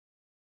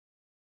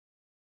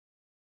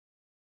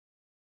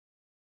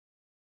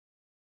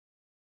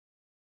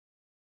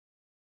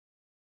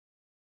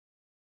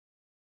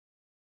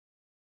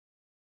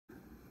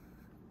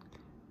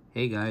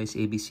Hey guys,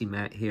 ABC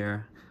Matt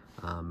here.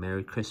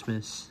 Merry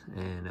Christmas,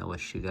 and I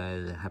wish you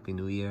guys a Happy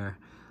New Year.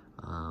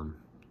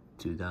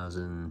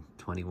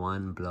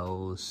 2021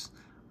 blows,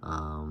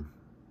 and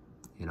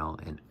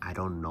I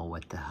don't know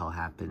what the hell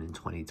happened in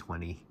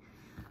 2020,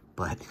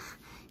 but,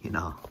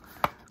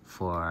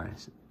 for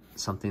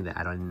something that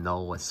I don't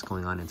know what's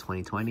going on in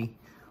 2020,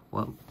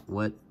 what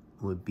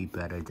would be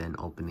better than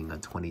opening a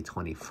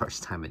 2020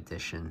 first time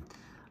edition,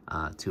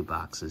 2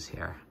 boxes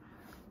here.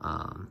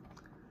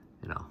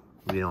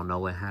 We don't know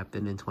what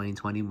happened in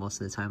 2020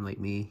 most of the time, like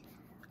me.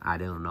 I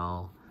don't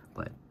know,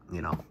 but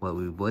what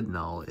we would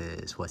know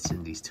is what's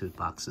in these 2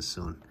 boxes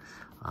soon.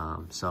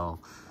 So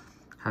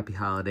happy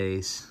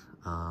holidays.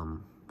 I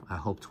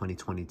hope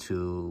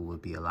 2022 will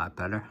be a lot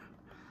better,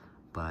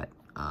 but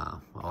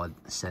all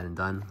said and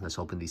done, let's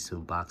open these 2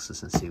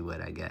 boxes and see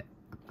what I get.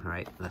 All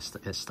right, let's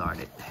get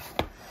started.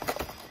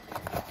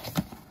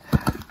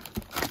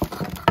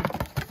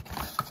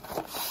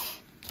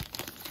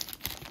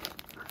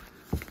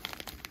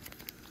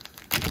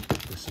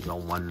 This is a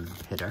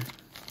 1-hitter.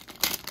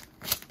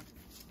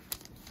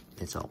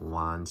 It's a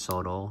Juan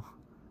Soto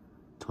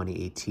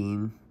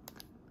 2018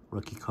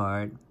 rookie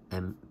card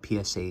and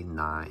PSA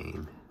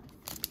 9.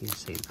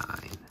 PSA 9.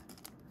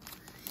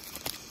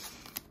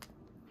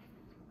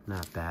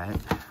 Not bad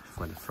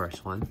for the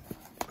first one.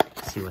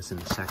 Let's see what's in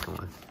the second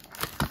one.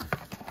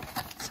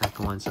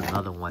 Second one's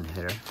another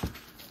 1-hitter.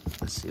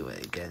 Let's see what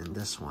I get in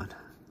this one.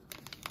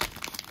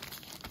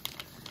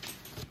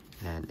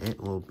 And it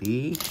will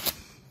be...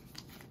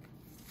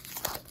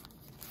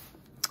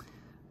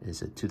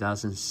 is a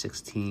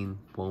 2016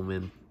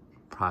 Bowman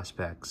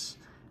Prospects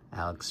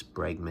Alex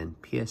Bregman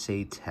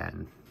PSA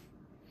 10.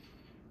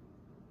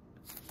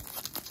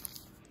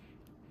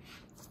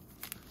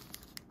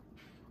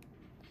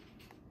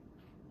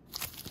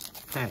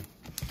 Okay,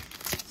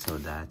 so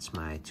that's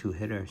my 2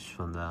 hitters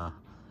from the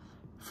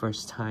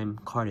first time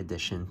card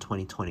edition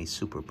 2020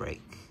 Super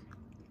Break.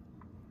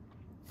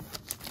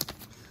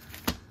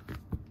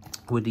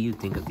 What do you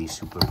think of these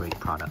Super Break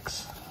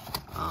products?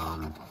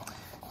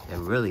 They're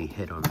really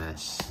hit or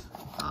miss,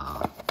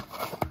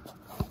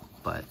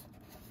 but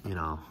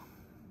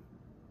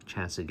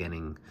chance of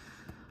getting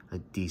a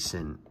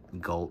decent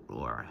GOAT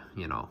or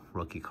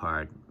rookie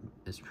card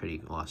is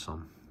pretty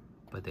awesome,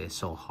 but they're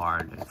so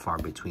hard and far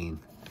between.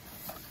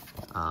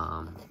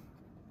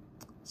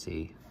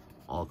 See,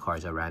 all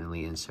cards are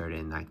randomly inserted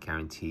and not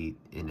guaranteed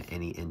in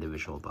any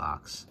individual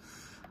box.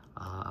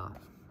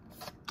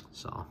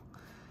 So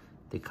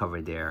they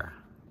cover their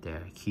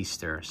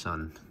keysters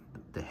on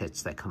the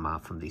hits that come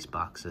out from these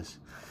boxes.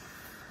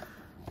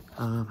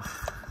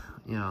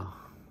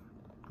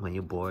 When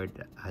you're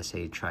bored, I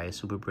say try a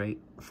Super Break.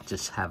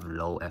 Just have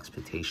low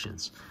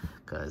expectations,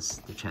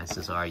 because the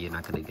chances are you're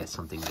not going to get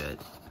something good.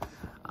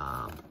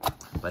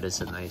 But it's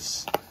a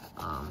nice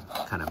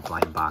kind of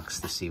blind box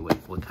to see what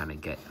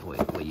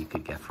you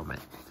could get from it.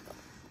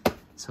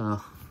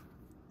 So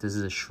this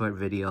is a short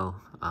video.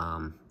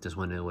 Just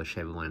wanted to wish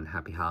everyone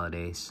happy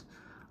holidays.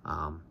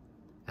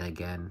 And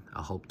again,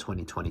 I hope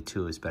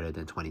 2022 is better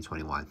than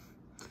 2021.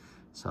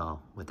 So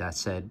with that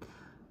said,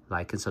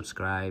 like and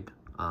subscribe.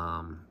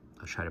 I'll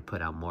try to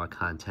put out more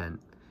content.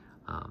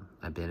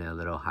 I've been in a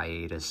little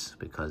hiatus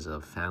because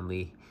of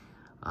family,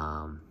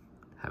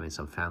 having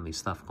some family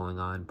stuff going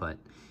on, but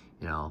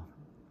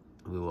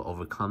we will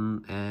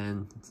overcome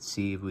and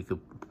see if we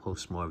could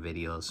post more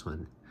videos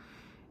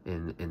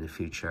in the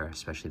future,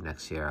 especially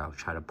next year. I'll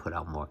try to put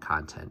out more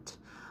content.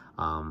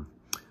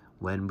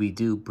 When we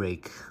do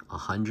break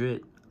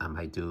 100, I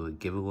might do a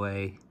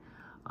giveaway,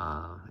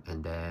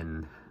 and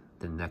then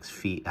the next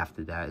feat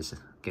after that is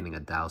getting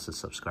 1,000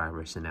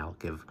 subscribers, and I'll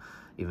give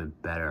even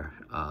better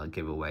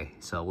giveaway.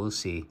 So we'll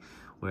see.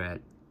 We're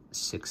at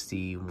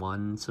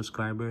 61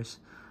 subscribers.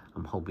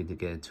 I'm hoping to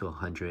get it to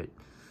 100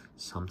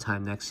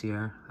 sometime next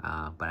year,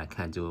 but I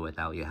can't do it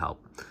without your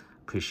help.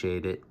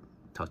 Appreciate it.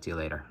 Talk to you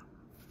later.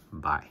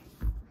 Bye.